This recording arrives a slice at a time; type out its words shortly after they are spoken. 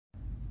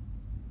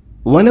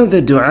One of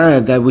the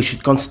dua that we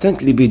should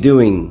constantly be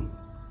doing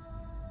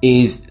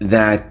is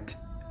that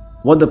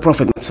what the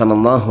Prophet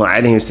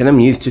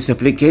ﷺ used to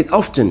supplicate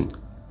often.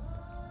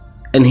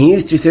 And he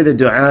used to say the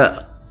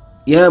dua,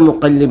 Ya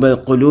muqallib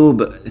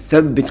al-qulub,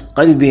 thabbit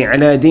qalbi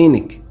ala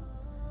dinik.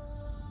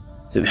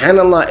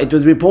 Subhanallah, it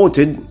was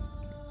reported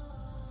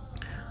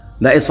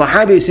that a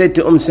Sahabi said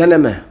to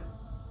Salama,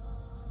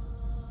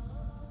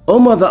 O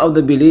mother of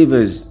the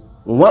believers,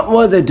 what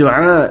were the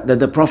dua that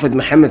the Prophet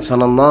Muhammad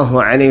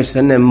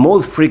ﷺ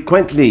most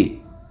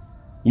frequently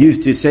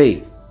used to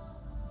say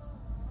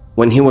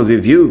when he was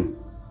with you?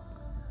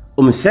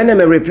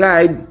 Salama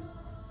replied,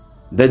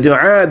 the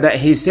dua that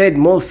he said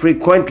most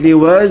frequently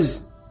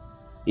was,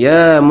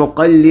 Ya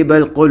muqallib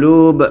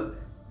al-qulub,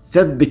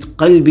 thabbit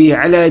qalbi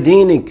ala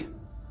dinik.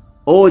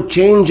 O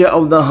changer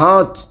of the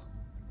heart,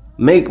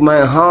 make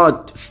my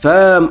heart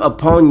firm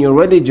upon your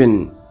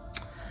religion.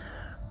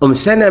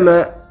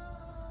 Salama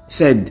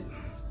said,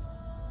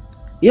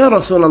 Ya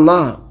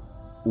Rasulullah,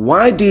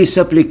 why do you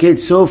supplicate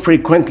so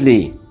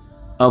frequently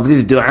of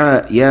this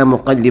dua, Ya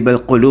muqallib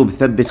al-qulub,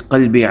 thabbit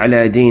qalbi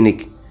ala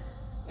dinik?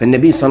 The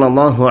Nabi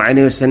sallallahu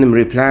alayhi wasallam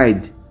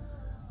replied,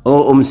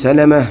 O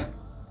Salama,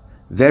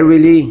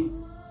 verily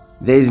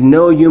there is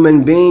no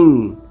human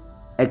being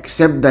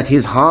except that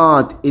his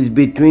heart is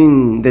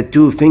between the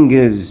two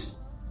fingers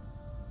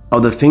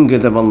of the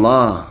fingers of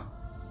Allah.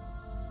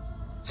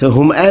 So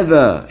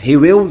whomever He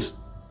wills,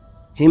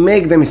 He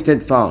makes them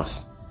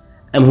steadfast,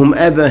 and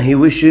whomever He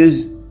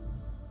wishes,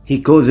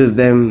 He causes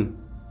them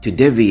to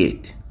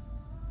deviate.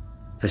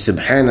 For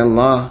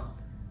subhanallah,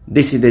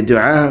 this is the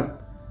dua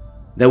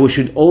that we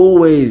should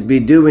always be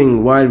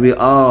doing while we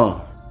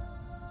are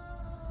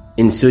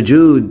in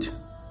sujood,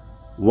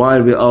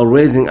 while we are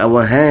raising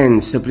our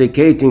hands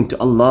supplicating to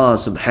Allah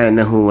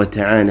subhanahu wa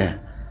ta'ala.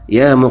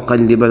 Ya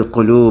muqallib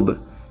al-qulub,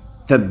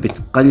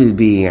 thabbit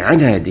qalbi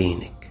ala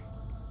dinik.